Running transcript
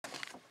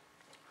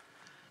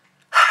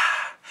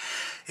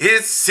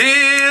It's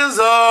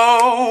Sizzle,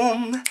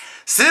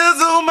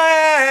 Sizzle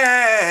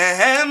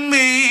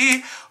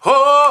Miami.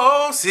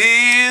 Oh,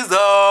 Sizzle,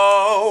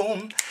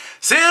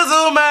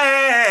 Sizzle Miami.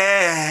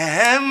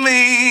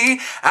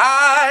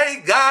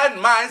 I got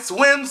my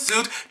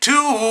swimsuit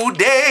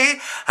today.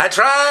 I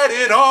tried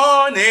it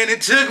on and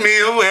it took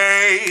me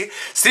away.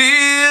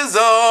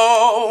 Sizzle,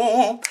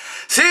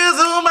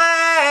 Sizzle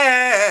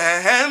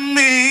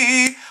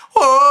Miami.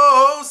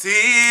 Oh,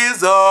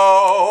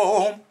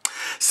 Sizzle,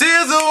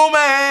 Sizzle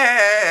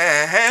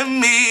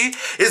Miami.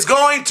 Is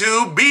going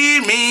to be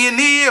me and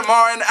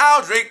Nehemiah and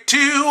Aldrich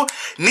too.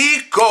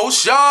 Nico,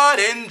 Shad,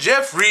 and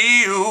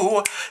Jeffrey,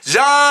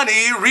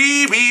 Johnny,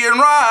 Reeby, and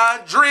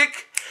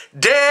Roderick,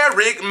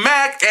 Derek,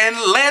 Mac, and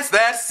Lance.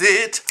 That's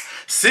it.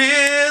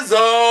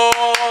 Sizzle,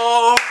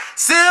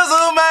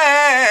 Sizzle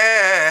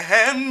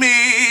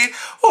Miami.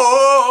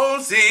 Oh,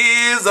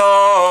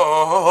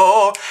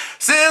 Sizzle,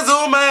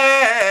 Sizzle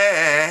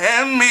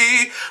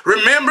Miami.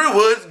 Remember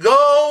what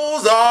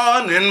goes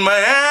on in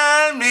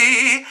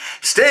Miami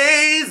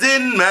stays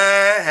in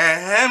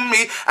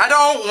Miami. I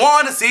don't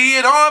want to see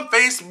it on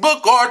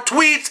Facebook or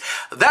tweets.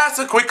 That's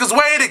the quickest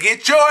way to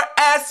get your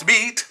ass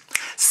beat.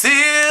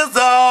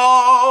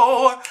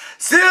 Sizzle,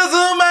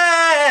 Sizzle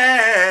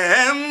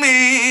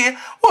Miami.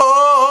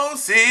 Oh,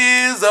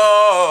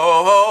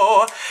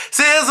 Sizzle,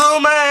 Sizzle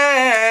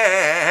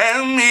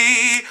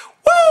Miami.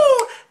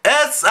 Woo!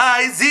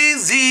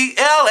 SIZZLE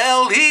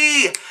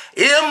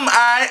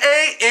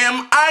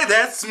MIAMI,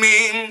 that's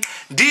me.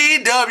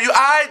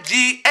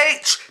 DWIGHT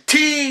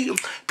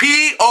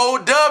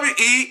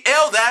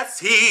that's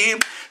he.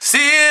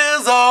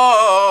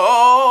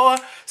 Sizzle,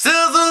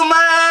 Sizzle Miami.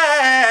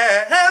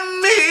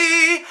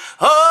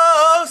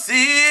 Oh,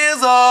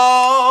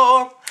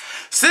 Sizzle,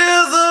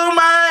 Sizzle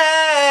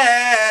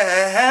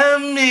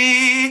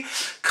Miami.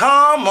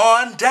 Come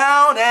on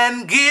down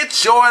and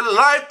get your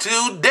life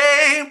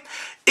today.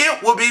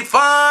 It will be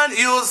fun,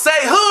 you'll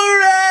say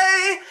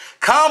hooray!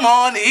 Come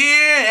on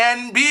here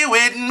and be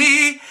with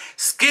me.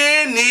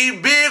 Skinny,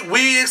 big,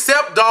 we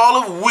accept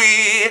all of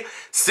we.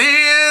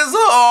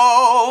 Sizzle,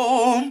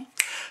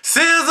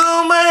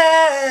 Sizzle Miami.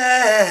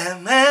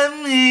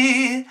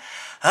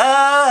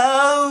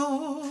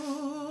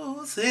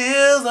 Oh,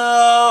 Sizzle,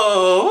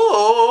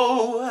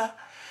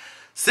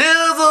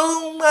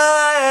 Sizzle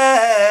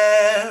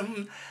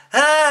Miami.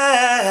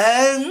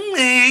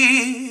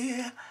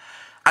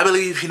 I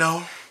believe,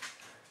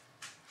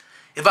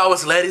 if I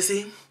was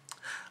Ledisi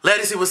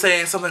was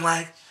saying something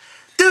like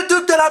do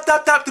do da da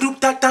da do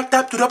da da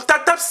da do da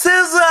da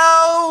sizzle,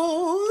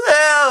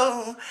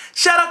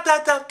 shut up da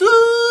da do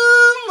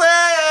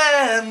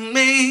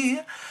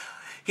me.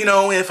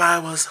 If I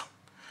was,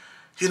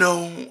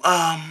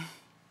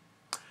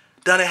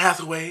 Donny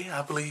Hathaway,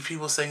 I believe he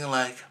was singing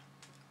like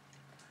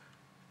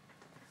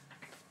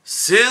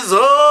Sizzle,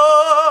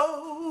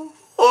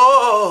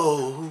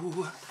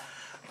 oh,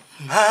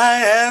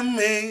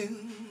 Miami.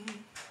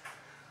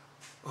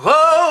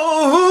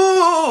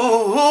 Oh,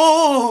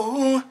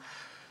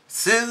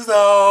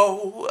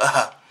 Sizzle,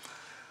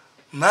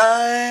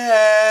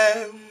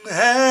 Miami.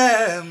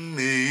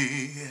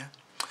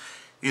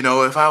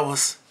 If I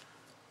was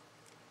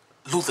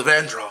Luther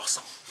Vandross,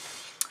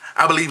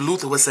 I believe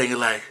Luther was saying it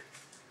like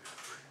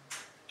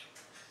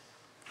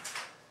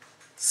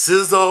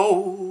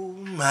Sizzle,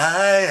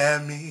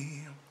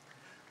 Miami.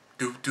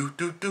 Do do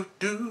do do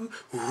do.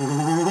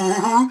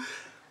 Ooh.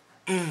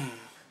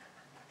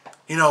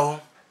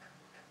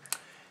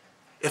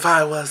 If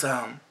I was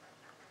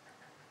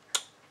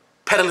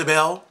Patti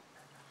LaBelle,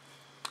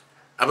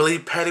 I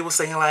believe Patti was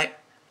singing like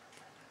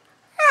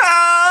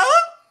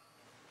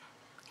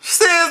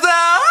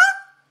Sizzle,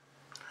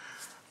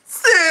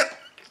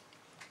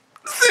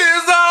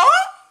 Sizzle,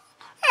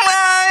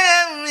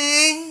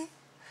 Miami.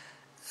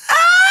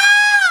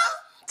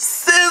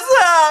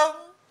 Sizzle,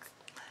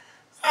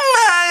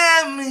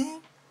 Miami.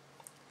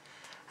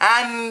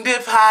 And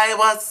if I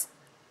was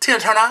Tina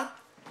Turner,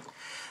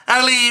 I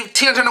believe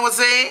Tina Turner would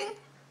sing,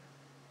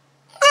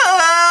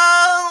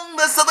 oh,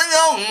 there's something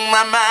on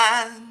my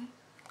mind.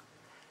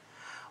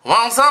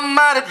 Won't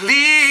somebody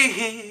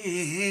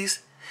please,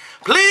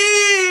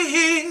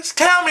 please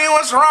tell me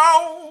what's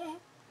wrong?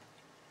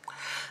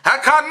 I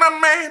caught my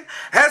man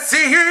at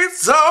sea,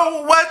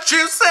 so what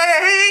you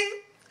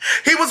say?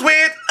 He was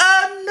with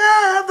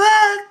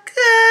another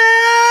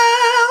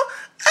girl.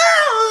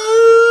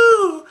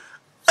 Oh,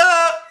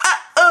 oh,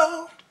 oh,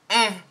 oh.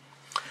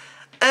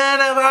 And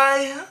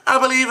I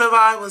believe if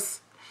I was,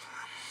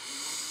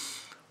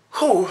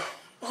 who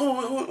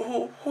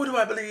do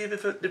I believe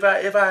if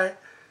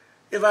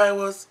I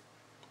was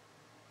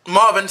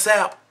Marvin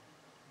Sapp?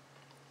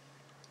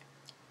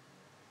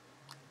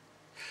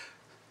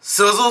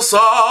 Sizzle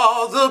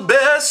saw the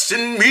best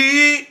in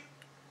me.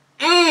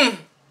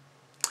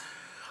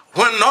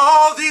 When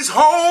all these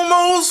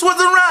homos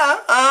was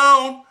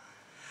around,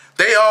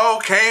 they all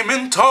came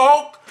and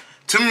talked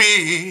to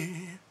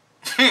me.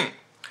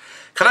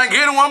 Can I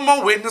get one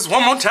more witness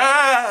one more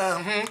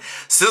time?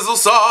 Sizzle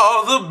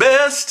saw the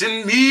best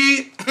in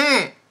me.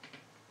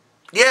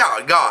 Yeah,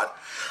 God.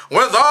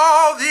 with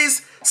all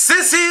these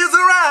sissies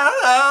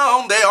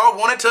around, they all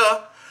wanted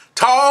to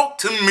talk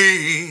to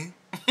me.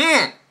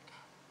 Can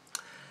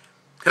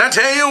I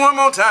tell you one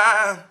more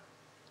time?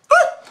 Woo!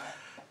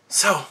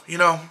 So, you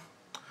know,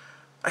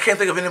 I can't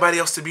think of anybody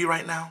else to be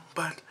right now,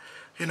 but,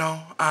 you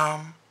know,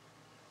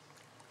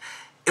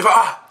 if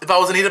I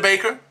was Anita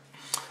Baker,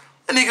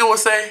 Anika would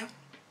say,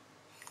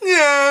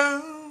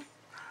 yeah,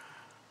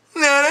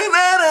 da da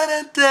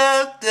da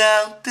da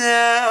da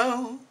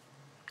da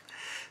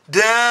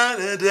da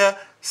da da,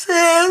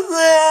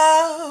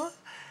 SIZZLE,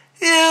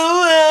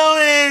 you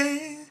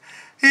always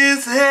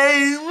is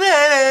same,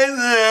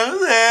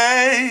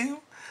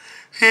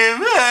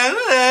 and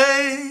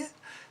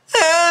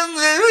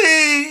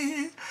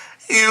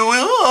you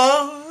will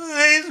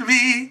always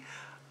be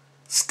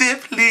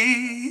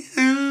stiffly.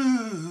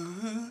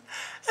 Ooh,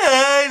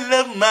 I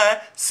love my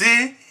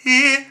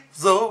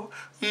SIZZLE,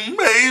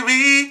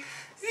 baby.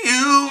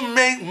 You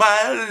make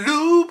my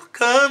loop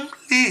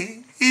complete.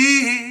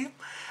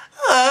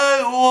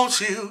 I want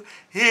you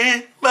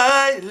in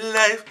my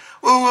life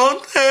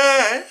one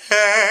time.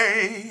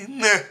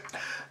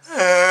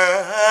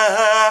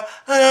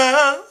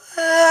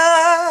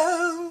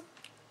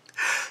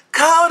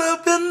 Caught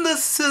up in the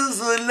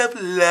sizzle of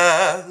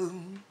love,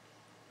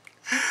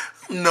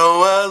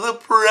 no other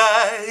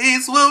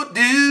price will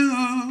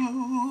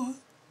do.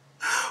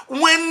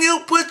 When you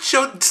put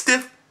your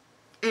stiff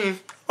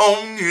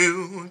on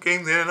you,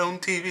 came there on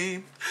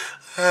TV.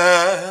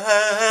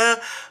 Bye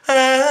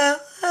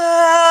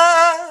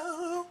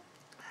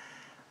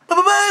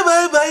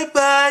bye bye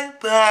bye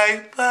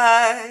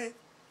bye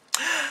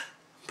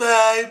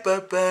bye bye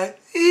bye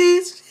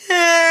each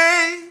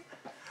day.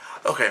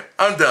 Okay,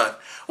 I'm done.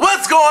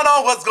 What's going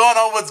on? What's going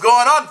on? What's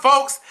going on,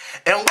 folks?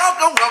 And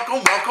welcome,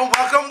 welcome, welcome,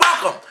 welcome,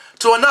 welcome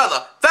to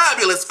another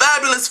fabulous,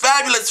 fabulous,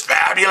 fabulous,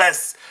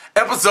 fabulous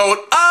episode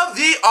of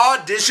The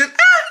Audition.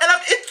 And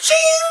I'm itching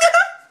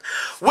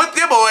with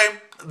your boy,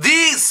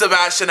 the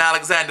Sebastian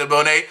Alexander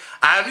Bonet.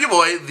 I'm your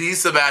boy, the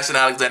Sebastian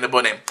Alexander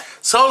Bonet.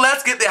 So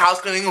let's get the house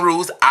cleaning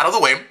rules out of the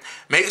way.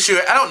 Make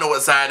sure, I don't know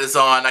what side it's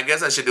on. I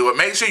guess I should do it.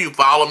 Make sure you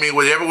follow me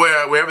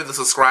wherever the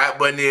subscribe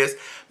button is.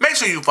 Make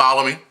sure you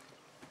follow me.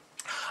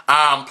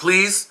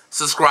 Please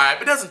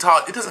subscribe. It doesn't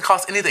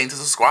cost anything to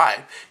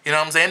subscribe. You know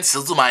what I'm saying?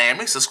 SIZZLE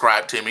Miami,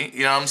 subscribe to me.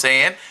 You know what I'm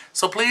saying?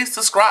 So please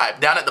subscribe.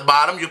 Down at the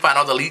bottom, you'll find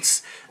all the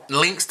links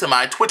to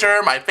my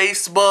Twitter, my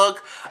Facebook,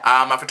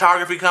 my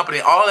photography company,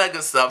 all that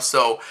good stuff.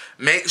 So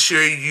make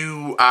sure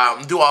you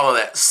do all of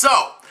that.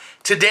 So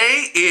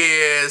today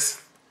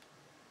is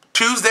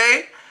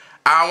Tuesday.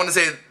 I want to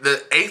say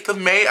the 8th of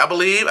May, I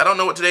believe. I don't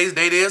know what today's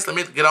date is. Let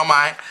me get on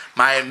my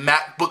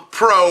MacBook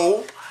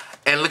Pro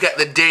and look at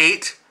the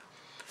date.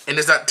 And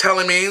it's not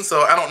telling me,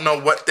 so I don't know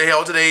what the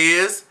hell today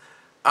is.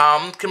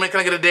 Can I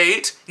get a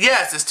date?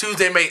 Yes, it's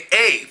Tuesday, May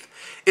 8th.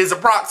 It's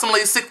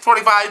approximately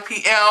 6:45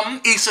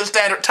 p.m. Eastern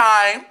Standard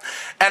Time.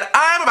 And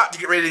I'm about to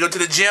get ready to go to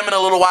the gym in a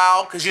little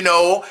while, because you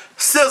know,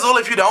 SIZZLE,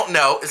 if you don't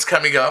know, is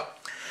coming up.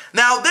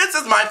 Now, this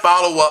is my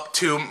follow-up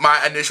to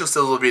my initial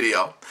SIZZLE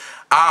video.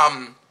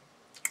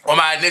 Or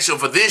my initial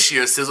for this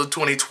year's SIZZLE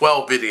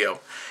 2012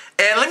 video.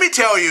 And let me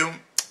tell you,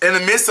 in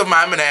the midst of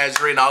my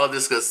menagerie and all of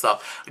this good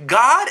stuff,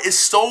 God is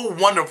so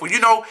wonderful. You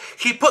know,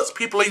 He puts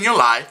people in your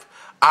life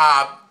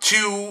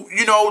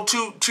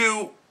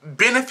to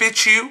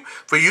benefit you,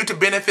 for you to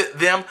benefit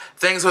them,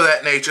 things of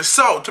that nature.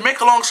 So, to make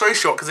a long story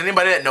short, because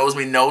anybody that knows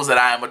me knows that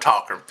I am a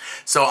talker,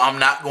 so I'm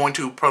not going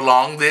to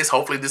prolong this.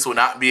 Hopefully this will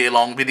not be a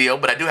long video,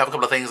 but I do have a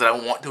couple of things that I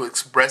want to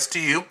express to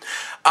you.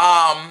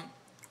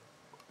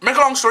 Make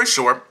a long story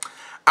short,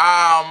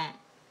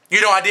 you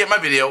know, I did my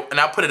video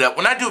and I put it up.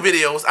 When I do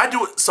videos, I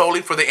do it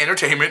solely for the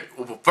entertainment,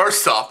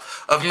 first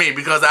off, of me,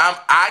 because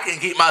I can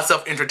keep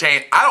myself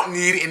entertained. I don't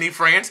need any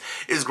friends.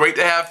 It's great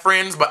to have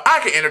friends, but I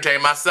can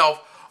entertain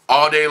myself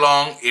all day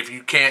long. If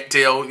you can't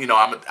tell, you know,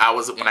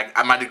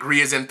 my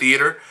degree is in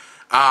theater,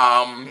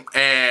 and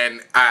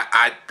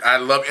I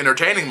love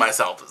entertaining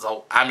myself.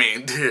 So I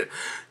mean,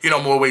 you know,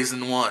 more ways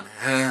than one.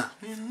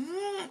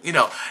 You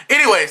know.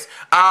 Anyways,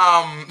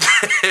 but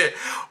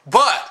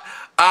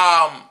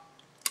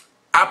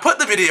I put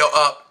the video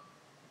up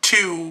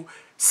to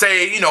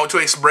say, you know, to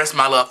express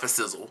my love for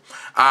SIZZLE.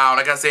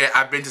 Like I said,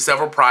 I've been to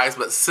several prides,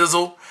 but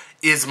SIZZLE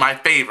is my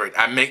favorite.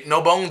 I make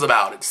no bones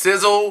about it.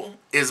 SIZZLE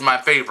is my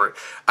favorite.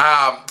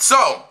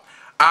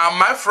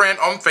 My friend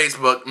on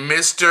Facebook,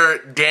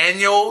 Mr.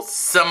 Daniel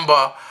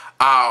Simba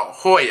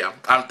Hoya,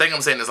 I think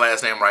I'm saying his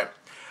last name right,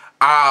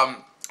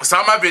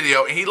 saw my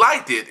video and he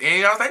liked it.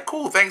 And I was like,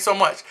 cool, thanks so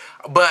much.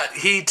 But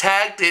he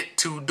tagged it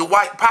to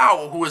Dwight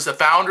Powell, who is the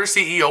founder,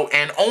 CEO,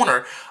 and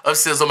owner of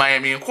SIZZLE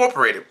Miami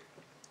Incorporated.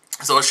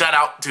 So a shout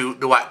out to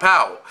Dwight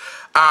Powell.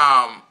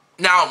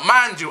 Now,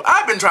 mind you,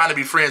 I've been trying to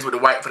be friends with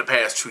Dwight for the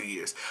past 2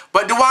 years.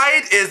 But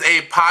Dwight is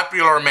a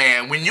popular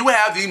man. When you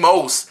have the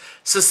most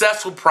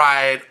successful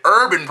pride,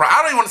 urban pride,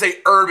 I don't even want to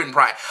say urban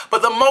pride,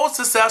 but the most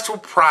successful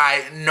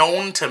pride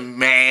known to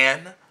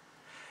man,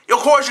 of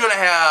course you're going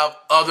to have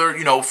other,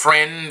 you know,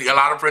 a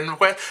lot of friend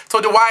requests.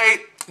 So Dwight,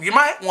 you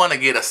might want to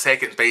get a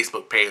second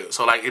Facebook page.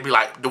 So like it'd be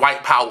like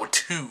Dwight Powell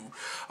 2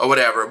 or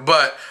whatever.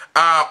 But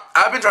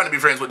I've been trying to be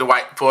friends with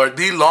Dwight for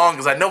the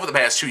longest, I know, for the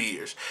past 2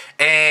 years.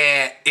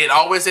 And it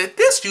always said,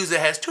 this user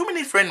has too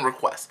many friend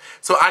requests.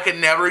 So I could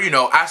never, you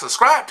know, I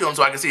subscribe to him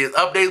so I can see his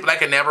updates, but I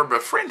can never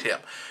befriend him.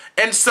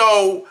 And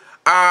so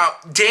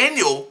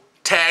Daniel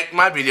tagged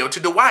my video to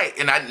Dwight,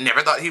 and I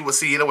never thought he would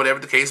see it or whatever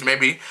the case may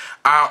be.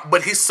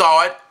 But he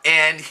saw it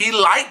and he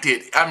liked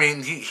it. I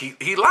mean,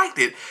 he liked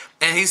it.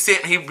 And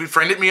he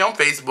befriended me on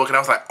Facebook, and I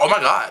was like, oh my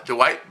God,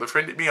 Dwight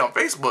befriended me on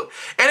Facebook.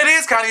 And it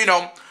is kind of, you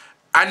know,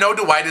 I know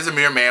Dwight is a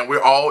mere man.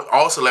 We're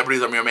all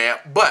celebrities are mere man.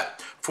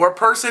 But for a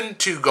person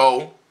to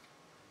go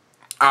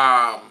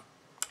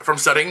from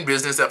studying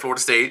business at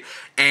Florida State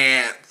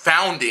and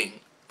founding,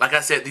 like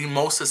I said, the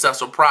most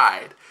successful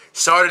Pride,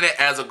 starting it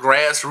as a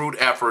grassroots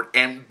effort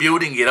and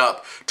building it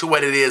up to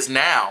what it is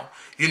now,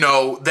 you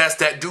know, that's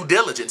that due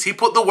diligence. He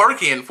put the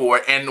work in for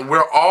it, and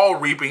we're all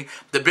reaping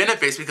the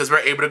benefits because we're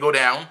able to go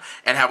down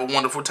and have a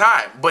wonderful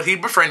time. But he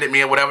befriended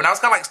me or whatever, and I was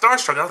kind of like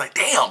starstruck. I was like,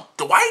 damn,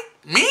 Dwight?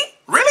 Me?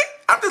 Really?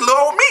 I'm just little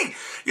old me.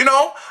 You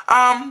know,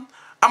 I'm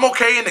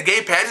okay in the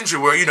gay pageantry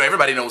world. You know,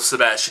 everybody knows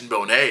Sebastian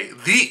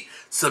Bonet, the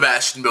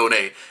Sebastian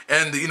Bonet,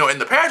 and you know, in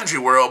the pageantry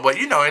world, but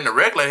you know, in the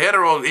regular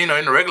hetero, you know,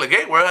 in the regular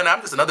gay world, and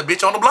I'm just another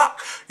bitch on the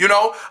block, you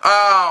know.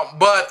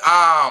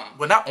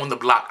 Well, not on the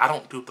block. I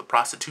don't do the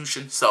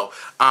prostitution, so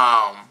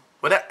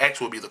well, that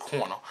actually would be the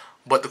corner,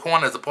 but the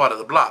corner is a part of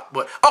the block.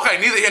 But okay,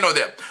 neither here nor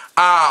there.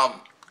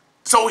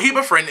 So he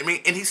befriended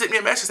me, and he sent me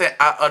a message saying,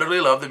 "I utterly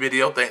love the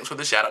video. Thanks for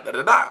the shout out." Da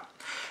da da.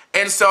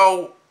 And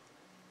so,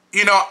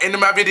 you know, in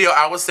my video,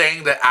 I was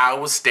saying that I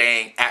was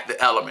staying at the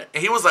Element,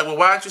 and he was like, "Well,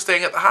 why aren't you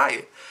staying at the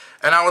Hyatt?"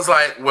 And I was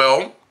like,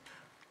 well,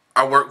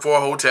 I work for a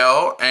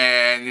hotel,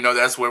 and, you know,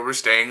 that's where we're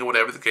staying or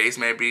whatever the case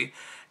may be.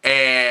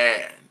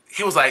 And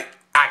he was like,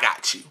 I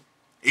got you.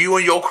 You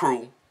and your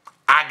crew,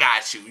 I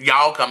got you.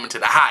 Y'all coming to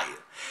the Hyatt.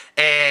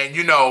 And,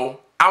 you know,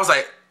 I was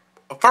like,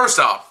 first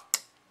off,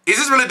 is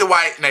this really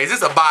Dwight? Now, is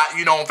this a bot?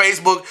 You know, on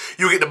Facebook,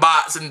 you get the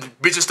bots and the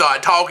bitches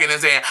start talking and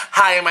saying,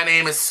 hi, my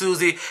name is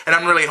Susie, and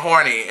I'm really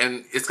horny,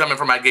 and it's coming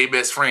from my gay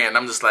best friend.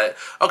 I'm just like,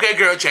 okay,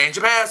 girl, change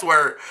your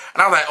password.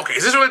 And I was like, okay,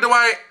 is this really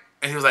Dwight?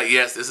 And he was like,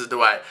 yes, this is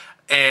Dwight.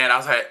 And I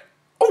was like,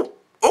 oh,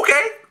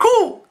 okay,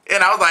 cool.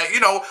 And I was like, you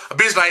know, a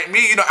bitch like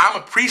me, you know,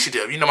 I'm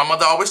appreciative. You know, my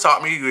mother always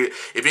taught me,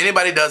 if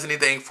anybody does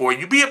anything for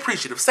you, be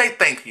appreciative. Say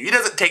thank you. It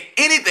doesn't take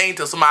anything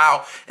to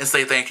smile and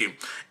say thank you.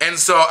 And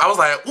so I was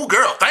like, oh,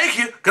 girl, thank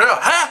you. Girl,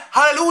 huh?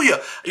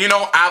 Hallelujah. You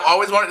know, I've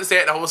always wanted to stay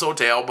at the host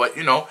hotel, but,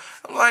 you know,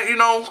 I'm like, you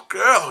know,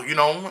 girl, you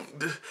know,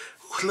 a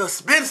little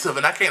expensive,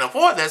 and I can't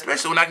afford that,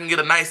 especially when I can get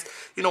a nice,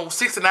 you know,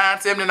 $69,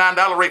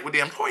 $79 rate with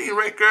them. Queen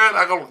rate, girl,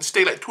 I go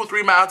stay like 2 or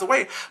 3 miles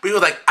away. But he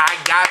was like, I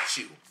got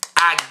you.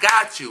 I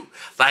got you.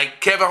 Like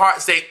Kevin Hart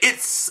said,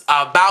 it's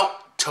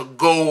about to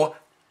go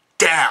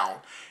down.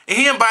 And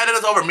he invited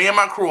us over, me and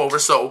my crew over.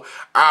 So,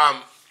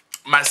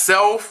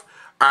 myself,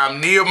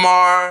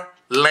 Neomar,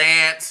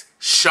 Lance,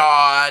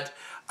 Shad,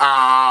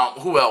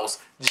 who else?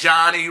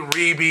 Johnny,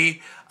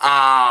 Reby,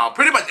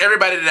 pretty much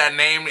everybody that I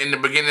named in the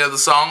beginning of the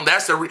song.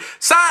 That's the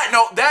side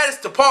note. That is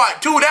the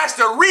part 2. That's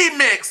the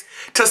remix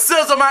to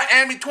SIZZLE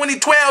Miami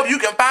 2012. You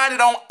can find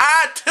it on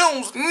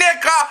iTunes,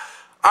 nigga.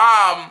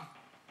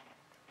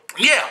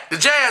 Yeah, the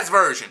jazz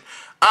version.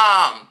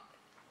 But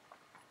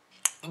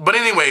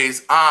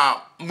anyways,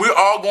 we're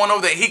all going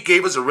over there. He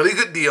gave us a really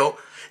good deal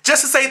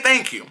just to say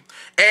thank you,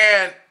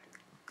 and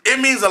it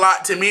means a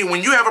lot to me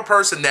when you have a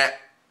person that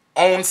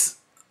owns,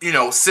 you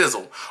know,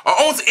 SIZZLE,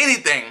 or owns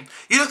anything.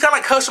 You just kind of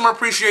like customer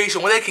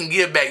appreciation where they can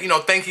give back, you know,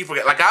 thank you for,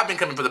 like I've been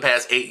coming for the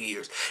past 8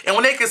 years. And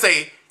when they can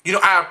say, you know,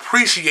 I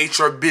appreciate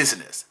your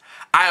business.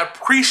 I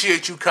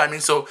appreciate you coming,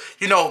 so,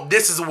 you know,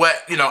 this is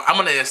what, you know, I'm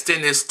going to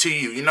extend this to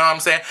you. You know what I'm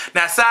saying?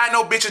 Now, side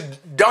note, bitches,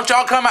 don't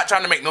y'all come out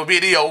trying to make no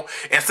video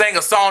and sing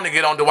a song to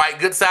get on Dwight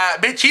good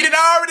side. Bitch, he done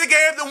already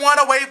gave the one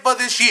away for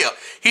this year.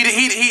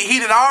 He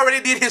done already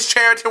did his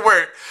charity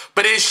work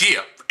for this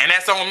year. And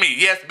that's on me.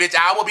 Yes, bitch,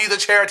 I will be the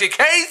charity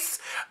case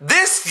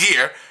this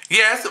year.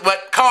 Yes,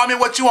 but call me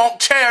what you want,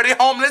 charity,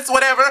 homeless,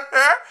 whatever.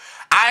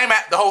 I am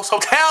at the host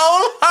hotel.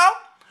 Huh?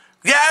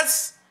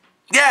 Yes,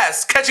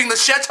 yes, catching the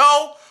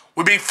chateau.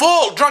 Would be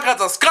full, drunk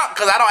as a skunk,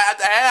 because I don't have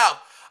to have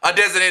a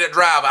designated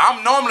driver.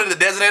 I'm normally the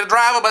designated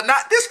driver, but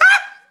not this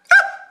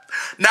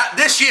not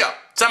this year.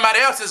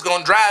 Somebody else is going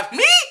to drive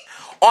me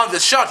on the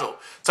shuttle.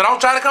 So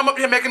don't try to come up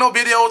here making no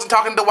videos and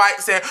talking to Dwight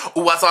saying,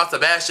 oh, I saw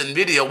Sebastian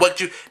video. What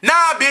you...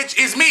 Nah, bitch,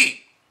 it's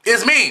me.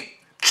 It's me.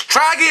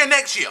 Try again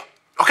next year,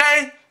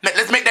 okay?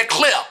 Let's make that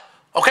clear,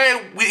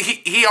 okay?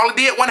 He only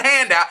did one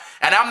handout,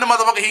 and I'm the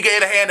motherfucker he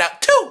gave a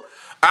handout to.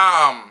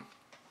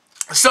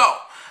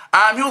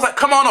 He was like,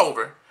 come on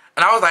over.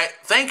 And I was like,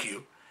 thank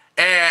you.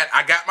 And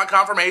I got my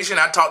confirmation.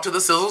 I talked to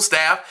the SIZZLE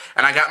staff,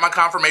 and I got my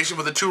confirmation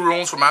for the 2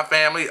 rooms for my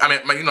family. I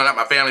mean, you know, not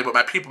my family, but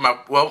my people.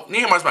 Well,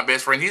 Nehemiah's my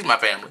best friend. He's my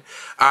family.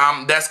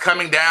 That's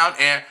coming down.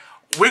 And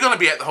we're going to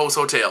be at the host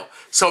hotel.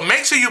 So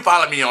make sure you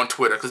follow me on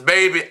Twitter, because,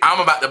 baby, I'm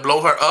about to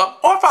blow her up.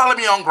 Or follow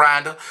me on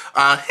Grindr.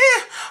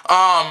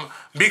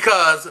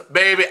 Because,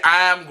 baby,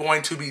 I am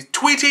going to be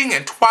tweeting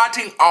and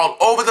twatting all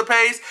over the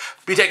place.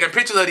 Be taking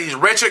pictures of these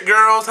wretched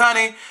girls,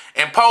 honey,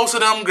 and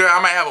posting them. Girl,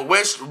 I might have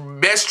a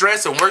best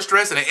dress and worst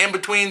dress and an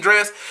in-between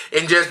dress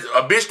and just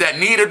a bitch that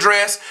need a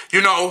dress,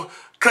 you know,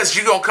 because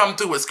you're going to come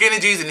through with skinny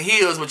jeans and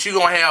heels, but you're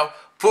going to have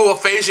full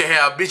facial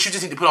hair. Bitch, you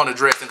just need to put on a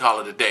dress and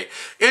call it a day.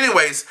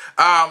 Anyways,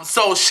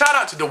 so shout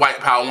out to Dwight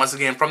Powell once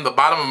again from the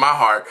bottom of my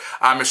heart,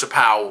 Mr.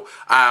 Powell,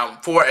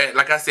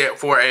 like I said,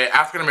 for an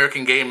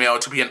African-American gay male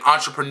to be an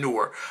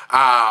entrepreneur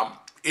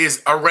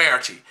is a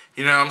rarity.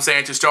 You know what I'm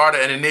saying? To start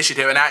an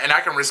initiative, and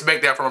I can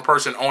respect that from a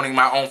person owning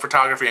my own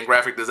photography and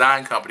graphic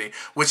design company,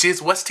 which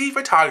is What's T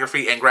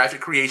Photography and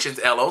Graphic Creations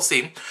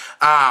LLC.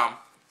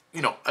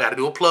 You know, I got to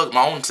do a plug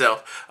my own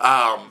self.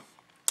 I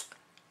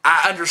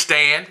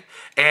understand.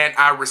 And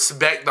I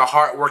respect the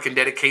hard work and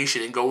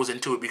dedication that goes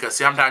into it, because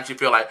sometimes you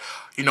feel like,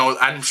 you know,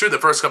 I'm sure the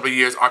first couple of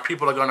years, are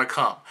people going to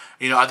come?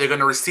 You know, are they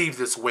going to receive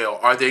this well?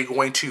 Are they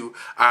going to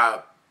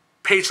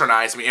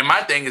patronize me? And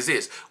my thing is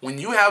this: when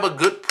you have a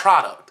good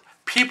product,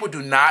 people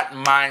do not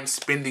mind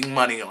spending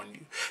money on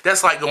you.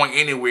 That's like going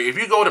anywhere. If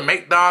you go to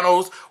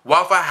McDonald's,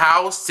 Waffle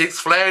House, Six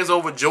Flags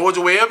over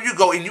Georgia, wherever you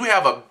go, and you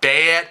have a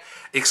bad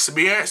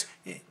experience,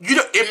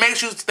 it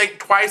makes you think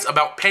twice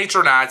about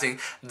patronizing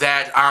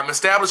that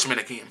establishment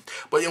again.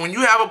 But when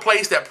you have a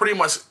place that pretty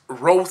much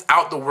rolls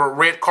out the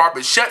red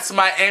carpet, shuts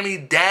Miami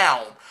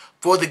down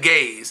for the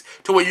gays,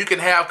 to where you can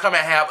come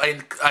and have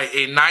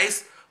a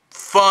nice,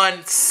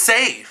 fun,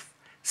 safe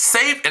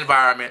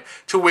environment,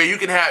 to where you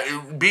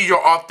can be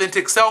your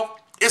authentic self,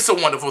 it's a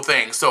wonderful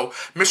thing. So,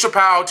 Mr.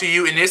 Powell, to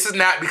you, and this is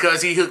not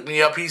because he hooked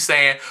me up, he's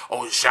saying,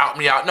 oh, shout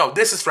me out. No,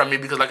 this is from me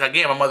because, like,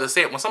 again, my mother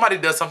said, when somebody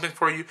does something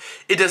for you,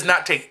 it does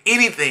not take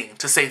anything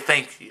to say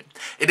thank you.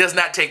 It does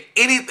not take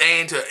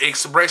anything to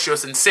express your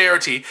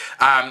sincerity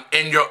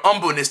and your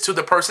humbleness to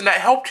the person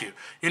that helped you.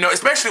 You know,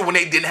 especially when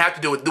they didn't have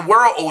to do it. The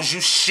world owes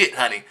you shit,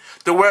 honey.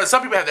 The world,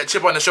 some people have that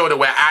chip on the shoulder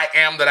where I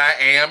am that I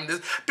am.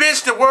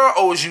 Bitch, the world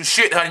owes you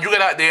shit, honey. You get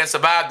out there and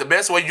survive the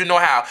best way you know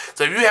how.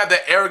 So if you have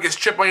that arrogance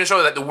chip on your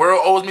shoulder that the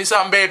world owes me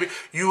something, baby,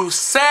 you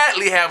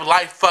sadly have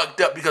life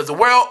fucked up, because the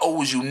world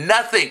owes you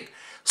nothing.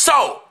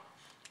 So,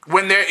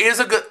 when there is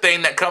a good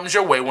thing that comes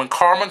your way, when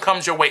karma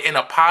comes your way in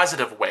a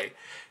positive way,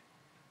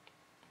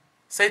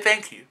 say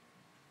thank you.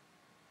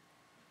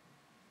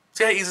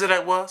 See how easy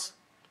that was?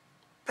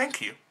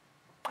 Thank you.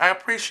 I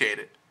appreciate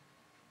it.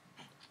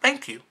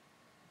 Thank you.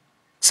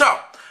 So,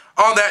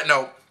 on that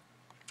note,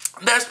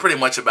 that's pretty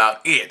much about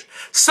it.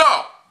 So,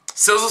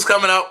 SIZZLE's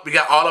coming up. We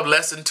got all of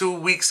less than 2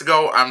 weeks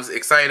ago. I'm just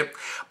excited.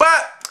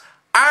 But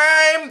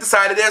I'm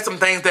decided there's some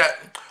things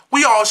that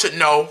we all should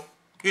know.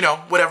 You know,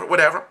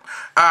 whatever.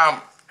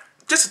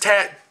 Just a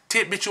tad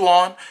tidbit you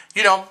on.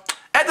 You know,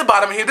 at the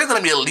bottom here, there's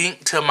going to be a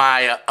link to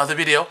my other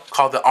video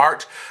called The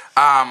Art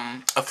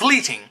of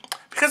Fleeting.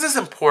 Because it's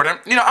important.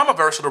 You know, I'm a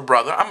versatile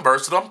brother. I'm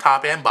versatile. I'm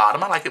top and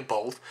bottom. I like it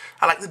both.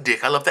 I like the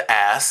dick. I love the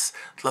ass.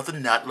 Love the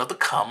nut. Love the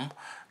cum.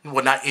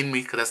 Well, not in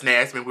me, because that's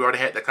nasty. I mean, we already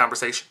had that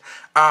conversation.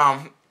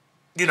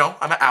 You know,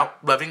 I'm an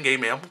out-loving gay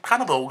male. I'm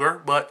kind of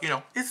vulgar, but, you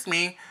know, it's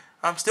me.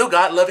 I'm still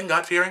God-loving,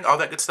 God-fearing, all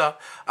that good stuff.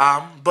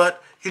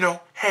 But, you know,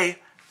 hey,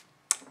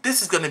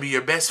 this is going to be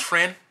your best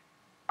friend,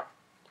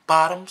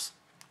 Bottoms,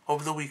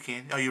 over the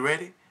weekend. Are you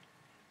ready?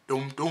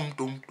 Dum dum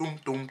dum dum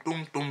dum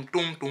dum dum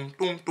dum dum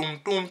dum dum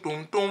dum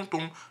dum dum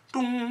dum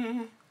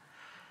dum.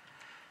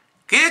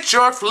 Get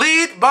your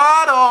fleet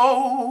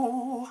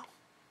bottle.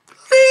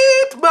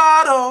 Fleet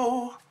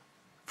bottle.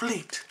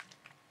 Fleet.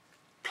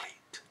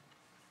 Fleet.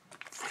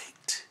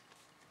 Fleet.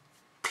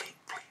 Fleet.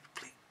 Fleet.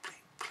 Fleet.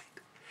 Fleet.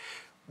 Fleet.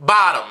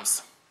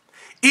 Bottoms.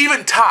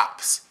 Even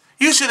tops.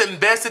 You should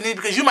invest in these,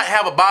 because you might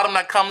have a bottom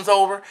that comes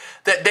over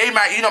that they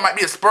might, you know, might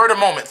be a spur of the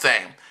moment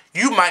thing.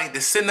 You might need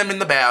to send them in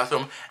the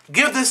bathroom.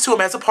 Give this to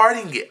them as a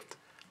parting gift.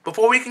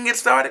 Before we can get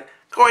started,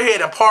 go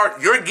ahead and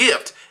part your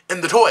gift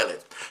in the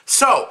toilet.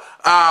 So,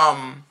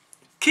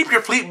 keep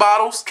your Fleet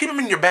bottles. Keep them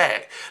in your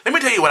bag. Let me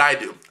tell you what I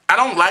do. I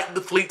don't like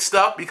the Fleet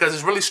stuff because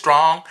it's really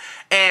strong.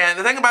 And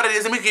the thing about it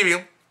is, let me give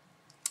you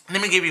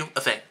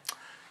a thing.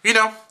 You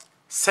know,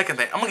 second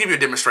thing, I'm going to give you a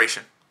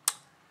demonstration.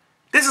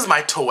 This is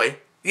my toy.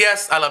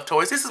 Yes, I love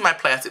toys. This is my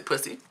plastic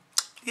pussy.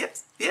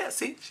 Yes, yeah,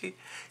 see,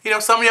 you know,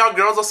 some of y'all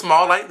girls are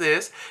small like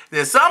this.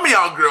 Then some of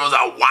y'all girls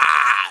are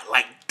wide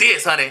like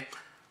this, honey.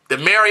 The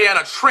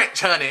Mariana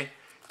Trench, honey.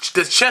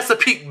 The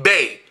Chesapeake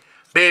Bay.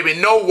 Baby,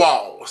 no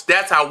walls.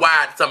 That's how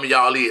wide some of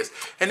y'all is.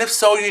 And if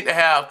so, you need to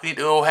have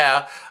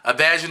a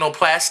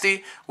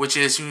vaginoplasty, which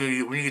is when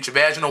you get your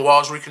vaginal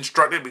walls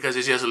reconstructed, because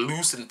it's just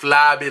loose and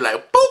flabby,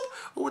 like boop.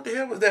 Ooh, what the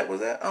hell was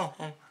that? Oh,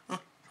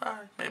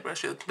 sorry. Maybe I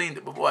should have cleaned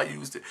it before I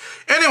used it.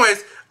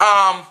 Anyways,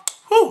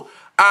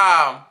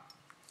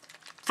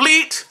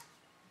 Fleet.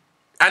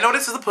 I know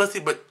this is a pussy,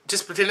 but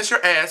just pretend it's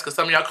your ass, because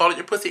some of y'all call it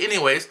your pussy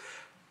anyways.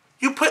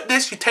 You put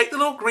this, you take the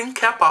little green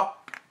cap off.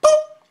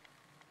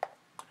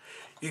 Boop.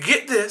 You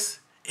get this,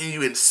 and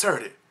you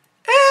insert it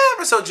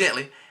ever so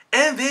gently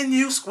and then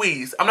you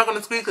squeeze. I'm not going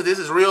to squeeze because this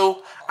is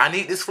real. I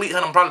need this fleet,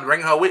 honey. I'm probably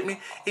bringing her with me.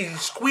 And you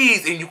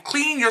squeeze and you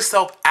clean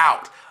yourself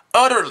out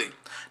utterly.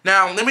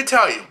 Now, let me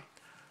tell you.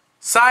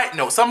 Side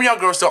note, some of y'all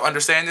girls don't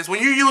understand this.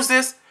 When you use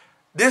this,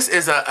 this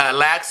is a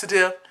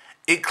laxative.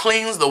 It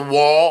cleans the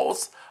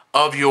walls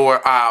of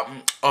your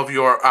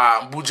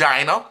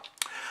vagina.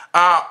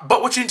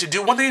 But what you need to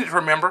do, one thing you need to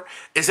remember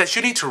is that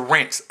you need to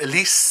rinse at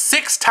least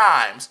 6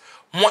 times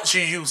once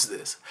you use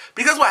this.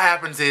 Because what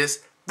happens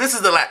is, this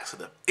is the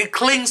laxative. It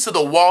clings to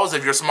the walls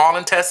of your small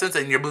intestines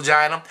and your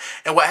vagina.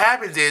 And what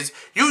happens is,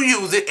 you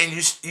use it and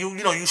you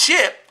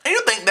shit, and you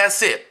think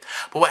that's it.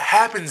 But what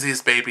happens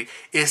is, baby,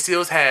 it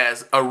still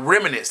has a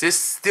remnant. It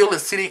still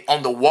is sitting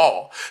on the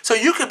wall. So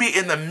you could be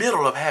in the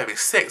middle of having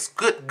sex,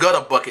 good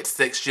gutter bucket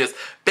sex, just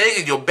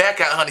banging your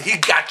back out, honey. He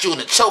got you in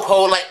a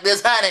chokehold like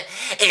this, honey,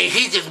 and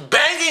he just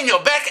banging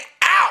your back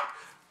out.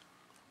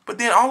 But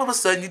then all of a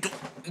sudden, you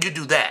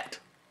do that.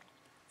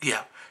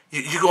 Yeah.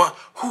 You're going,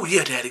 oh,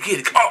 yeah, daddy, get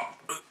it.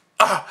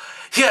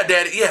 Yeah,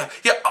 daddy, yeah.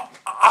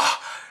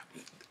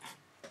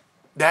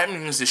 That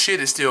means the shit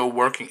is still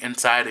working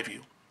inside of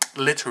you,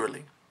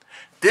 literally.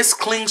 This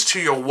clings to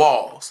your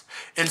walls.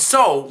 And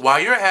so, while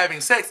you're having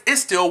sex,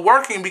 it's still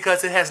working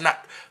because it has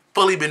not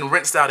fully been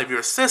rinsed out of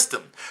your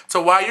system. So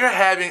while you're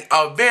having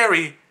a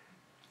very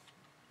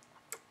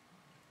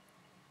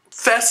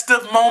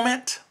festive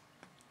moment,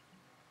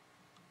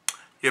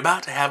 you're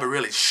about to have a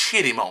really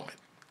shitty moment.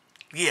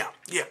 Yeah.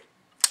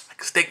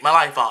 Stake my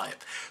life on it.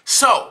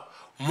 So,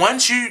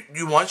 once you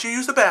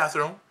use the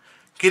bathroom,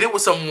 get it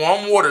with some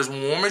warm water, as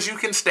warm as you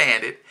can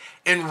stand it,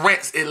 and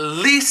rinse at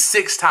least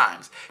 6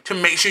 times to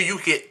make sure you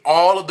get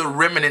all of the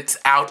remnants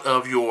out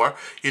of your,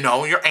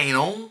 your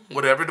anal,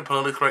 whatever the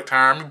politically correct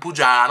term, your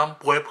vagina,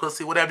 boy,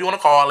 pussy, whatever you want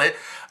to call it,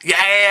 your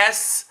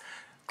ass.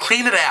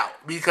 Clean it out,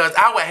 because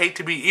I would hate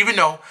to be, even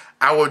though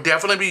I will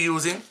definitely be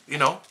using,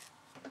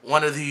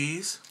 one of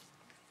these,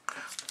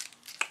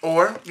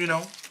 or,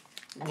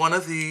 one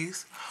of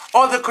these.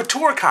 Or the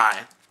couture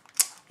kind.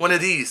 One of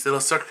these little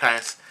circle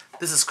kinds.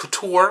 This is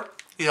couture.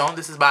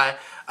 This is by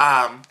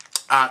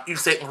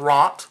Yves Saint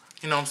Laurent.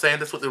 You know what I'm saying?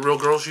 That's what the real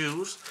girls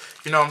use.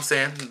 You know what I'm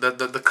saying?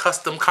 The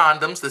custom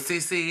condoms, the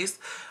CCs.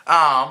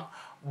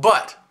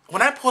 But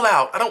when I pull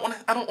out, I don't want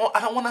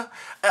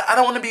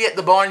to be at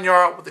the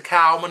barnyard with the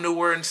cow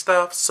manure and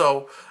stuff.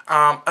 So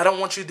I don't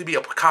want you to be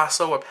a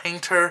Picasso, a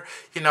painter.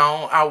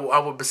 I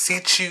would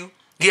beseech you.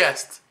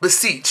 Yes,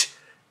 beseech.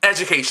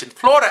 Education,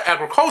 Florida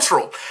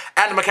Agricultural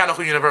and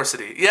Mechanical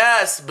University.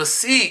 Yes,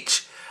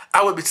 beseech.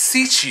 I would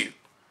beseech you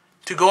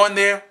to go in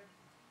there,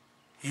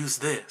 use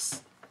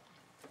this.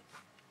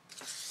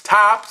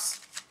 Tops,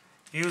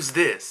 use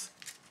this.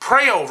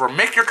 Pray over,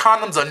 make your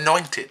condoms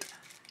anointed.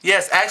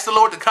 Yes, ask the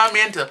Lord to come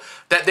into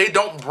that they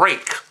don't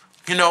break.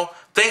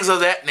 Things of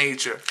that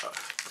nature.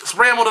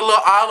 Spray them with a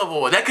little olive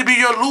oil. That could be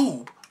your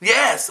lube.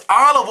 Yes,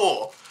 olive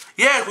oil.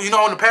 Yes, when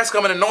the pastor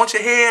come and anoint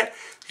your head,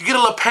 you get a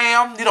little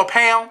Pam,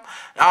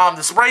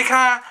 the spray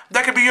kind,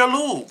 that could be your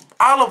lube.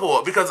 Olive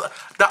oil, because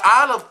the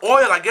olive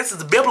oil, I guess,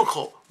 is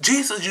biblical.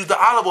 Jesus used the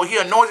olive oil. He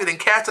anointed and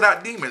casted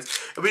out demons.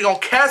 And we're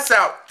going to cast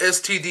out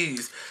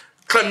STDs,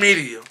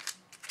 chlamydia,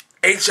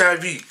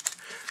 HIV,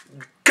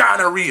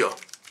 gonorrhea,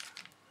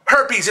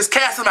 herpes. Just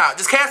cast them out.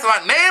 Just cast them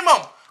out. Name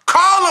them.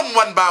 Call them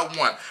one by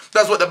one.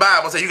 That's what the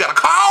Bible says. You got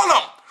to call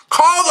them.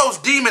 Call those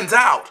demons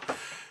out.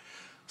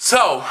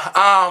 So,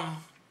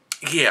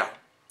 yeah,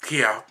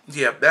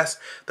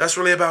 that's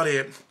really about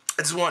it.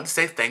 I just wanted to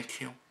say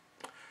thank you.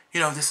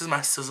 This is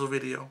my sizzle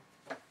video.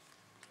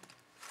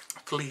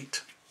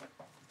 Fleet.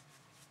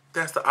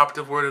 That's the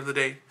operative word of the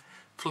day.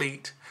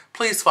 Fleet.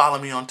 Please follow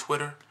me on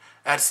Twitter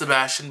at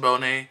Sebastian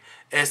Bonet.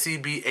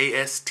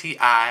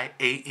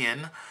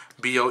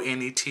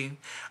 SEBASTIANBONET.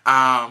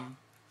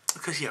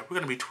 Because, we're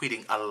going to be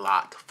tweeting a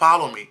lot.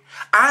 Follow me.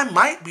 I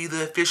might be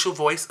the official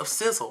voice of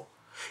Sizzle.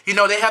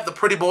 They have the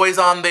pretty boys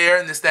on there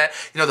and this, that,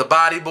 the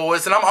body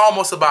boys. And I'm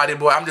almost a body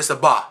boy. I'm just a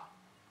ba.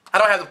 I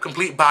don't have the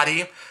complete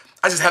body.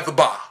 I just have the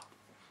ba.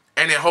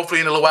 And then hopefully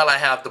in a little while I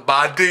have the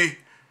body.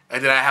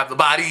 And then I have the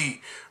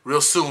body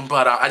real soon.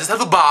 But I just have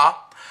the ba.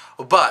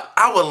 But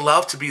I would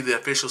love to be the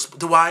official,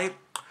 Dwight.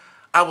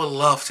 I would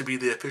love to be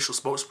the official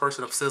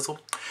spokesperson of Sizzle.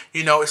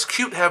 It's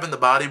cute having the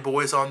body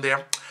boys on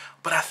there.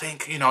 But I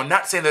think,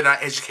 not saying they're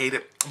not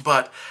educated.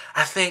 But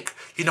I think,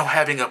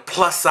 having a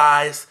plus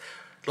size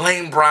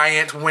Lane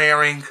Bryant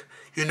wearing,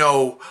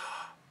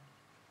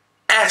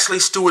 Ashley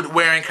Stewart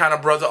wearing kind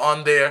of brother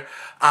on there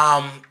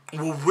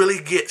will really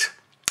get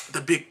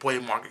the big boy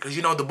market. Because,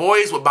 the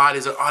boys with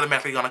bodies are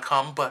automatically going to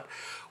come. But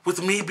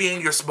with me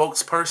being your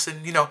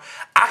spokesperson,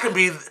 I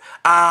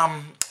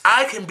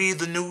can be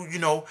the new,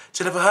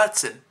 Jennifer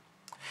Hudson.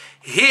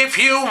 If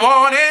you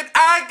want it,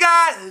 I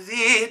got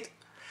it.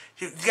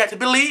 You got to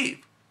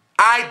believe.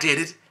 I did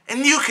it,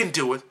 and you can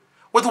do it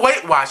with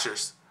Weight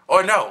Watchers.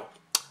 Or no.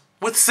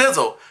 With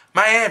SIZZLE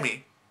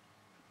Miami.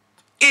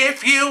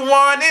 If you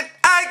want it,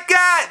 I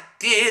got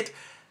it.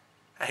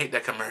 I hate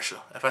that commercial.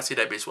 If I see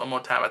that bitch one more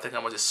time, I think I'm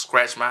going to just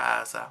scratch my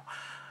eyes out.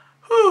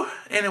 Whew.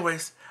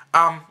 Anyways,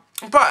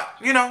 but,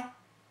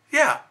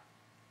 yeah.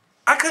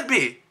 I could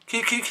be.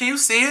 Can you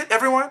see it,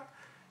 everyone?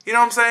 You know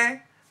what I'm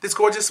saying? This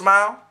gorgeous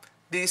smile.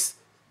 These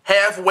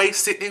halfway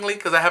sittingly,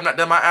 because I have not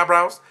done my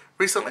eyebrows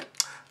recently.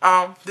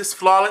 This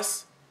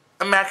flawless,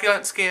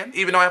 immaculate skin,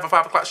 even though I have a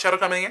 5 o'clock shadow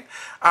coming in.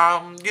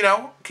 You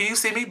know, can you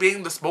see me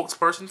being the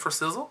spokesperson for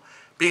Sizzle?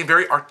 Being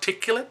very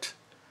articulate.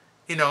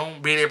 You know,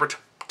 being able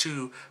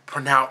to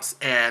pronounce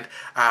and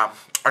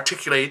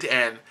articulate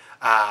and,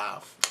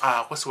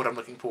 what's the word I'm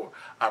looking for?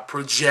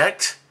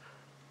 Project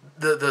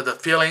the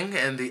feeling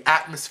and the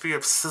atmosphere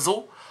of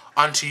Sizzle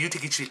onto you to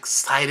get you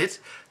excited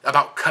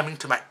about coming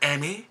to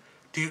Miami.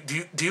 Do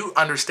you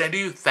understand? Do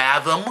you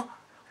fathom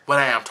what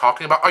I am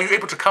talking about? Are you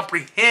able to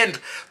comprehend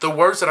the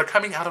words that are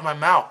coming out of my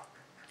mouth?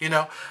 You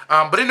know?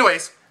 But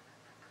anyways,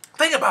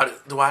 think about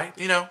it, Dwight.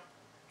 You know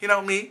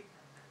me,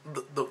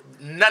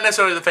 not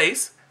necessarily the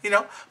face, you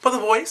know, but the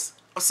voice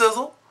of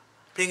Sizzle,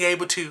 being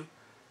able to,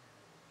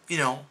 you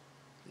know,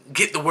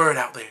 get the word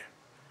out there.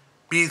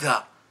 Be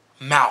the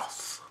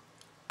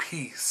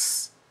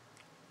mouthpiece.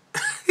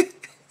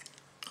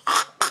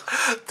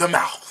 The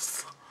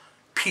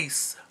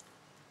mouthpiece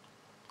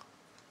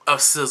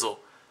of Sizzle.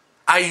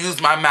 I use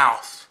my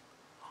mouth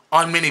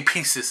on many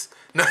pieces.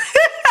 No,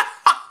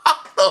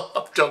 oh,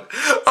 I'm joking.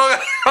 Okay,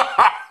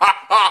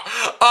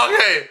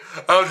 okay,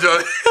 I'm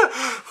joking.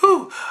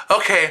 Whew.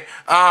 Okay,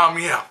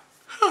 yeah.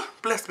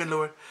 Bless me,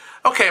 Lord.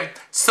 Okay,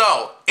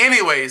 so,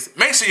 anyways,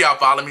 make sure y'all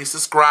follow me,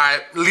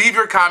 subscribe, leave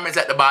your comments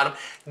at the bottom,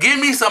 give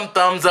me some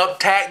thumbs up,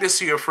 tag this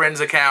to your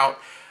friend's account.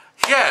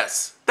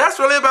 Yes, that's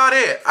really about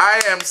it.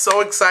 I am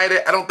so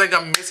excited. I don't think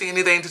I'm missing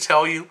anything to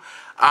tell you.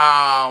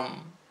 I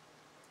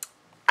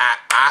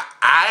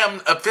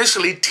am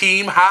officially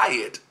Team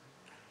Hyatt.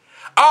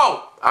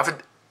 Oh, I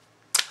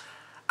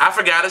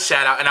forgot a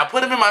shout out, and I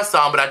put him in my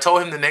song, but I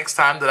told him the next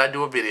time that I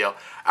do a video,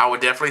 I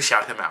would definitely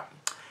shout him out.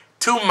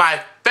 To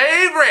my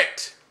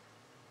favorite,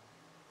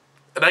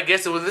 and I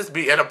guess it would just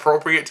be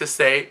inappropriate to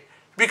say,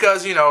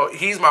 because, you know,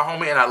 he's my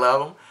homie and I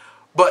love him,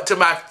 but to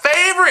my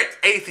favorite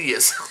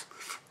atheist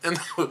in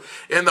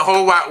the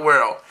whole wide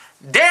world,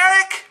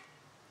 Derek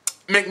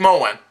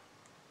McMohan,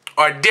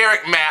 or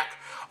Derek Mac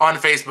on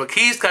Facebook.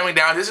 He's coming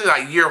down. This is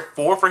like year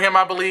 4 for him,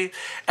 I believe.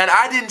 And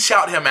I didn't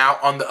shout him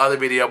out on the other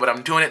video, but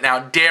I'm doing it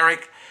now.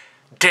 Derek,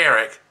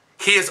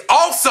 he is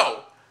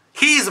also,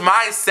 he's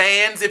my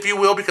sans, if you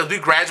will, because we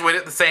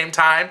graduated at the same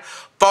time,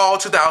 fall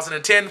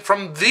 2010,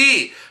 from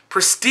the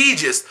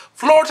prestigious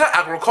Florida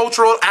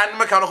Agricultural and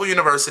Mechanical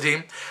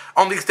University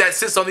that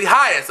sits on the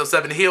highest of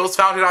 7 hills,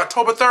 founded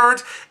October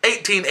 3rd,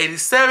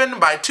 1887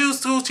 by 2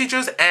 school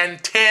teachers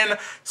and 10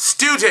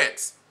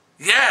 students.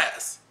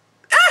 Yes.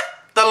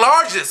 The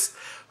largest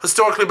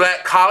historically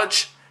black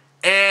college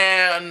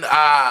and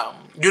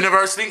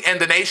university in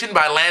the nation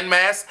by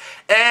landmass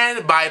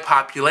and by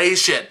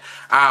population.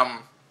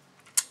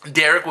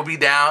 Derek will be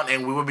down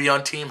and we will be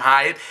on Team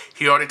Hyatt.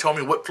 He already told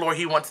me what floor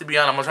he wants to be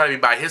on. I'm going to try to be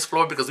by his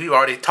floor because we've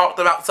already talked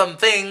about some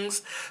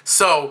things.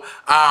 So,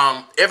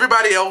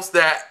 everybody else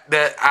that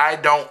I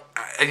don't,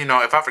 you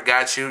know, if I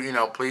forgot you, you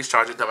know, please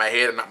charge it to my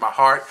head and not my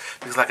heart.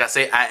 Because like I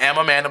say, I am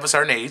a man of a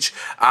certain age.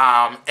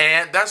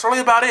 And that's really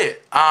about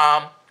it.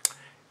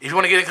 If you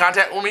want to get in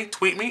contact with me,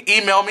 tweet me,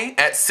 email me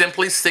at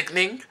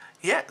simplysickening,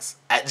 yes,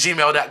 at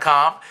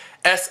gmail.com.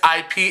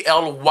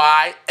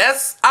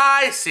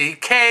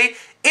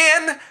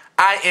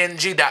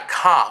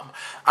 SIPLYSICKNING.com.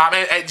 And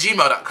at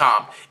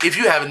gmail.com. If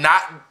you have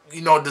not,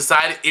 you know,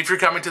 decided if you're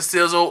coming to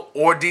Sizzle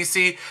or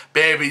DC,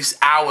 babies,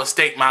 I will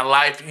stake my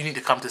life. You need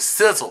to come to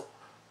Sizzle.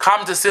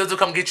 Come to Sizzle.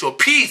 Come get you a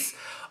piece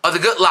of the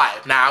good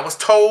life. Now, I was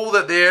told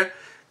that there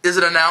is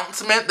an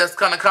announcement that's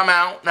going to come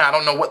out. Now, I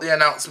don't know what the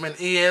announcement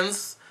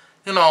is,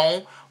 you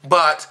know,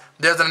 but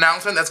there's an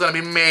announcement that's going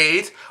to be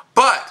made.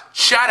 But,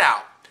 shout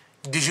out.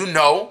 Did you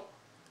know,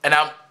 and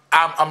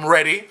I'm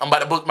ready, I'm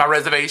about to book my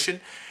reservation,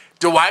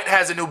 Dwight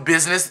has a new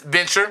business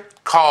venture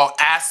called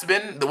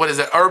Aspen,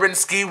 Urban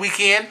Ski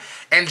Weekend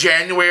in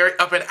January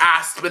up in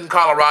Aspen,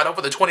 Colorado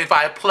for the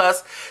 25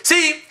 plus.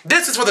 See,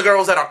 this is for the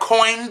girls that are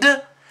coined,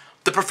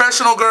 the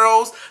professional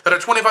girls that are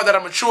 25, that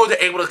are mature,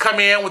 they're able to come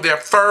in with their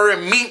fur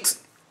and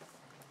minks.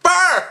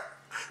 Fur!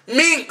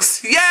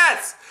 Minks,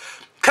 yes!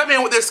 Come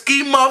in with their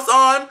ski muffs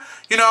on,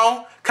 you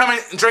know, come in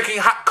drinking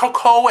hot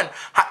cocoa and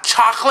hot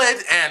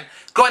chocolate and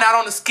going out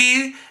on the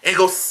ski and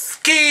go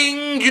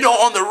skiing, you know,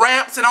 on the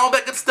ramps and all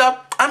that good stuff.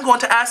 I'm going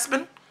to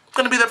Aspen. I'm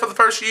going to be there for the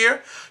first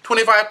year,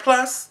 25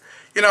 plus.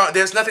 You know,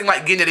 there's nothing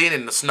like getting it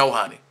in the snow,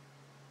 honey.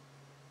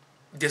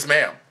 Yes,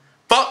 ma'am.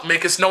 Fuck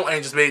making snow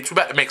angels, baby. We're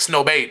about to make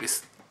snow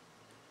babies.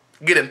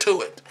 Get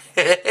into it.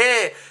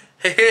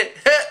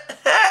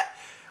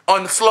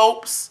 On the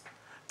slopes,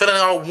 feeling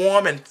all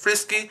warm and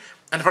frisky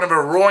in front of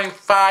a roaring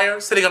fire,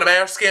 sitting on a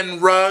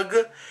bearskin rug,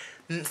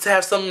 to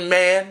have some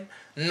man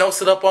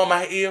nose it up on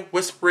my ear,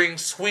 whispering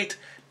sweet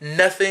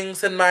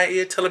nothings in my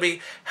ear, telling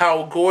me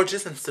how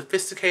gorgeous and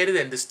sophisticated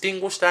and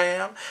distinguished I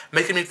am,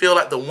 making me feel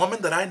like the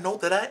woman that I know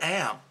that I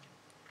am.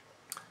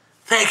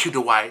 Thank you,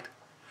 Dwight,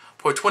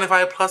 for a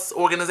 25 plus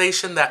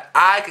organization that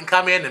I can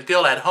come in and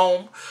feel at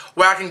home,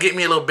 where I can get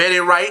me a little Betty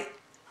Wright,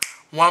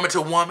 woman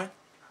to woman,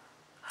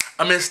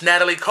 a Miss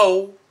Natalie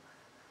Cole,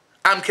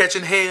 I'm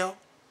catching hell.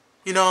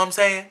 You know what I'm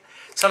saying?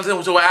 Something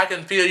where I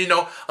can feel, you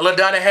know, a little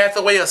Donny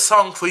Hathaway, a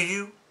song for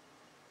you.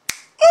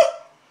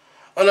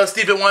 A little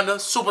Stevie Wonder,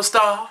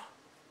 Superstar.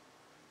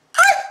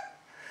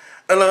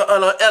 A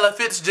little Ella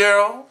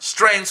Fitzgerald,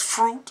 Strange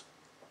Fruit.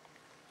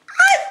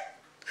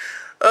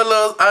 A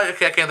little,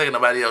 okay, I can't think of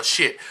nobody else,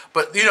 shit.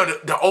 But, you know,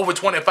 the over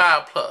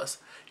 25 plus,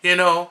 you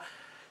know.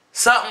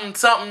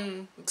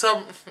 Something,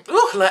 ooh,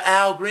 little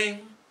Al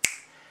Green.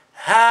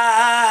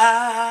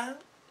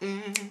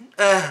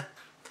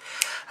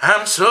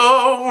 I'm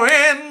so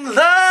in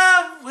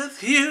love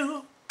with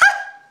you.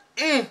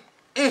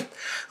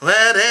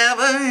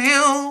 Whatever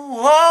you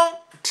want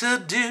to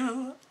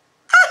do,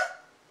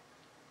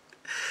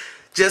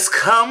 just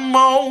come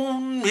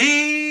on me.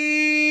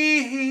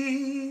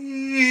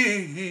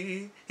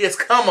 Yes,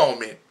 come on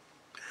me.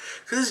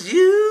 'Cause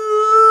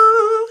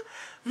you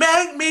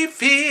make me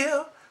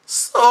feel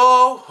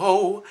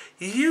so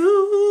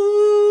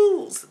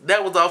used.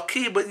 That was off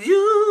key, but used.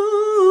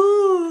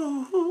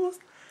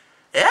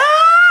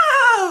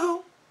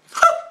 Oh,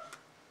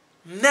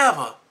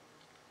 never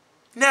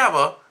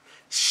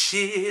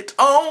shit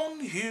on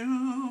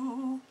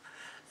you.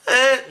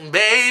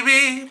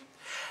 Baby,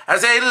 I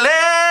say,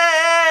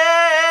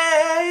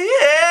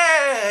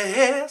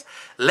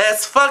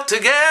 let's fuck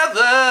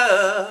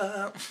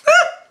together.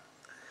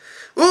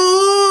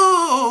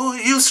 Ooh,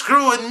 you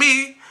screwing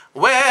me,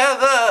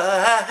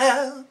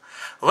 whether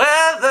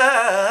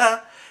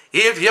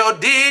if your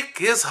dick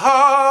is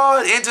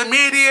hard,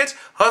 intermediate,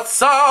 or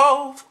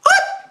soft.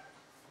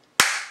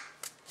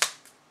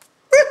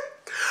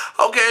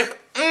 Okay.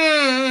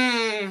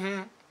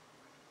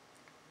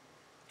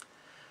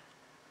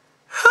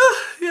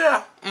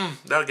 Yeah.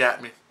 That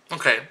got me.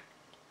 Okay.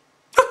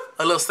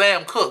 A little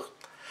Sam Cooke.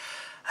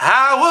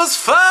 I was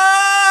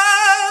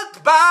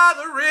fucked by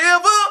the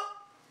river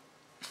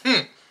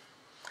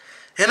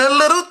in a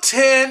little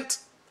tent.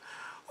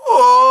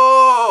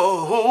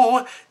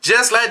 Oh,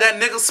 just like that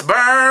nigga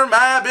sperm,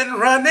 I've been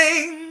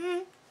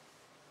running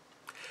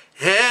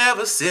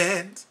ever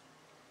since.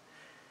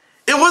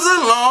 It was a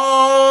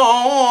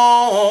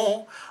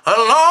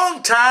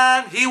long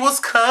time he was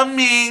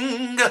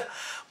coming,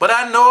 but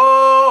I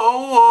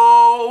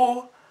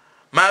know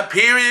my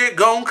period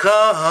gon'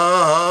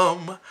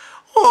 come.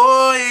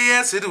 Oh,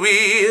 yes it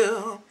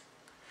will.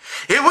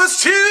 It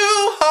was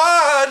too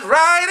hard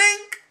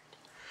writing,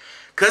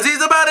 'cause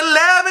he's about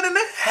 11 and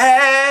a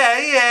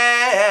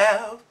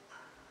half.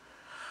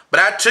 But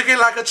I took it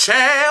like a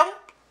champ.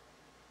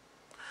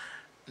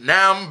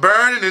 Now I'm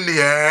burning in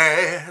the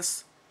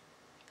ass.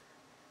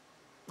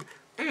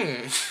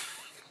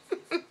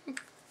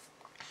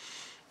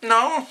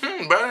 No,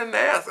 burning in the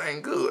ass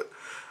ain't good.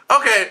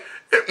 Okay.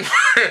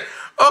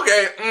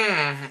 Okay.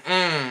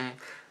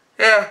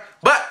 Yeah.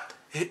 But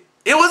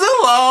it was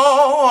a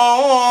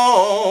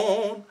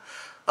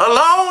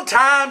long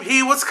time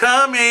he was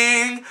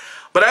coming.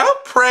 But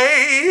I'll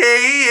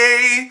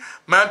pray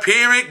my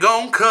period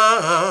gon'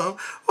 come.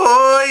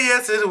 Oh,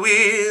 yes it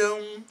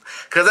will.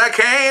 'Cause I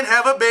can't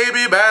have a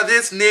baby by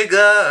this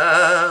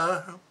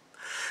nigga.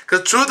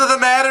 'Cause truth of the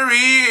matter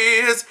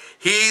is,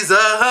 he's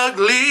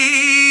ugly.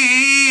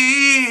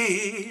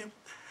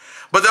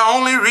 But the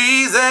only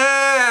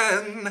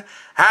reason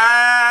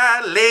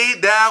I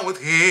laid down with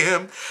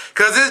him,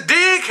 'cause his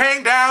dick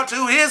came down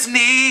to his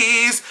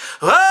knees.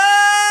 Oh,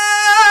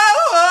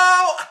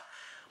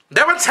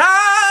 there were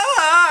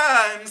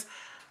times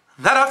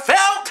that I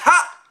felt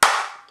hot.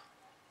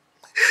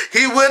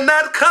 He would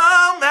not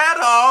come at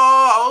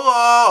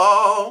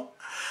all,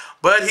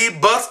 but he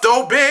bust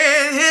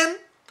open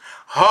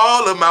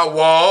all of my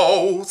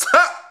walls.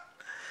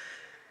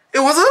 It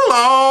was a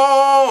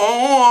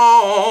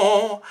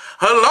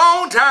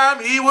long time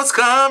he was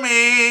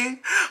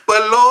coming,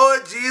 but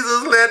Lord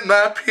Jesus, let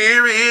my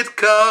period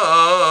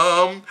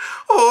come.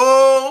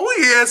 Oh,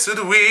 yes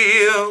it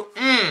will.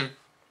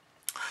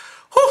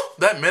 Whew,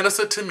 that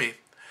ministered to me.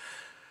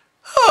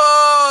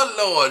 Oh,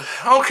 Lord.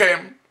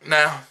 Okay,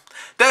 now,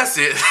 that's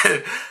it.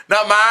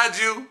 Now, mind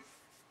you,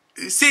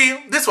 see,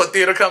 this is what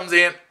theater comes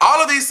in.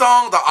 All of these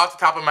songs are off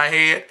the top of my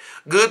head.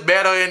 Good,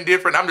 bad, or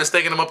indifferent. I'm just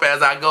thinking them up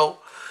as I go.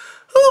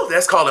 Ooh,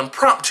 that's called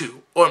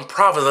impromptu or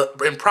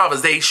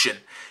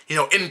improvisation. You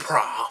know,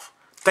 improv.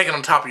 Thinking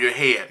on top of your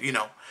head, you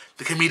know.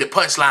 The comedic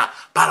punchline,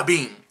 bada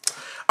bing.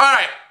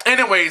 Alright,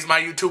 anyways,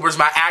 my YouTubers,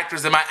 my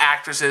actors, and my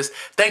actresses,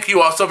 thank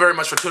you all so very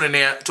much for tuning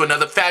in to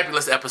another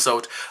fabulous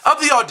episode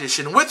of The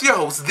Audition with your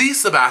host, the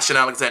Sebastian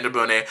Alexander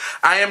Bonet.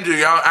 I am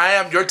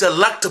your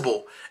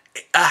delectable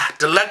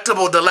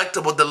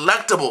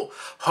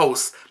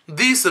host,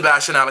 the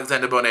Sebastian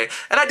Alexander Bonet.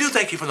 And I do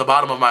thank you from the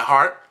bottom of my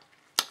heart.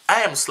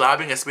 I am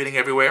slobbing and spitting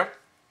everywhere.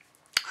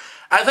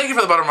 I thank you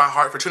from the bottom of my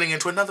heart for tuning in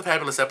to another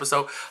fabulous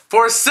episode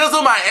for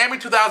SIZZLE Miami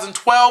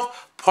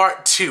 2012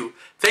 Part 2.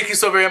 Thank you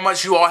so very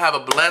much. You all have a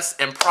blessed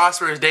and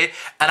prosperous day,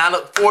 and I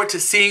look forward to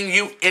seeing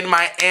you in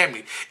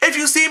Miami. If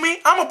you see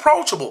me, I'm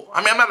approachable.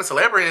 I mean, I'm not a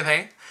celeb or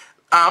anything.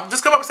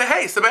 Just come up and say,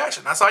 hey,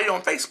 Sebastian, I saw you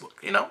on Facebook,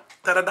 you know,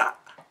 da-da-da.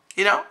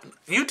 You know,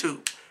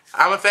 YouTube.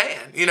 I'm a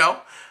fan, you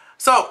know.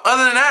 So,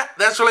 other than that,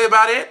 that's really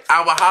about it.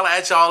 I will holler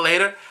at y'all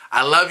later.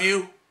 I love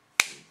you.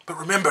 But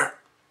remember,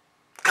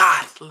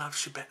 God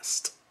loves you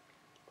best.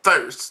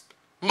 First,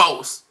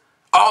 most,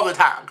 all the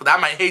time. Because I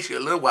might hate you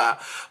a little while.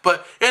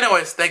 But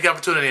anyways, thank y'all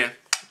for tuning in.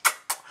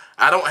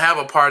 I don't have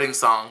a parting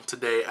song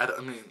today. I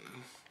mean,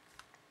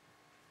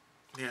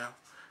 yeah.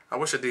 I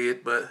wish I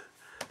did, but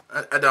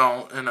I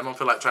don't. And I don't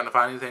feel like trying to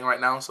find anything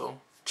right now. So,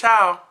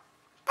 ciao.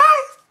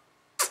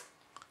 Bye.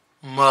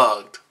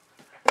 Mugged.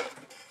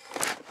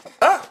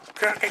 Oh,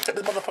 girl, I can't cut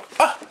this motherfucker.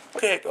 Oh,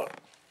 okay, go.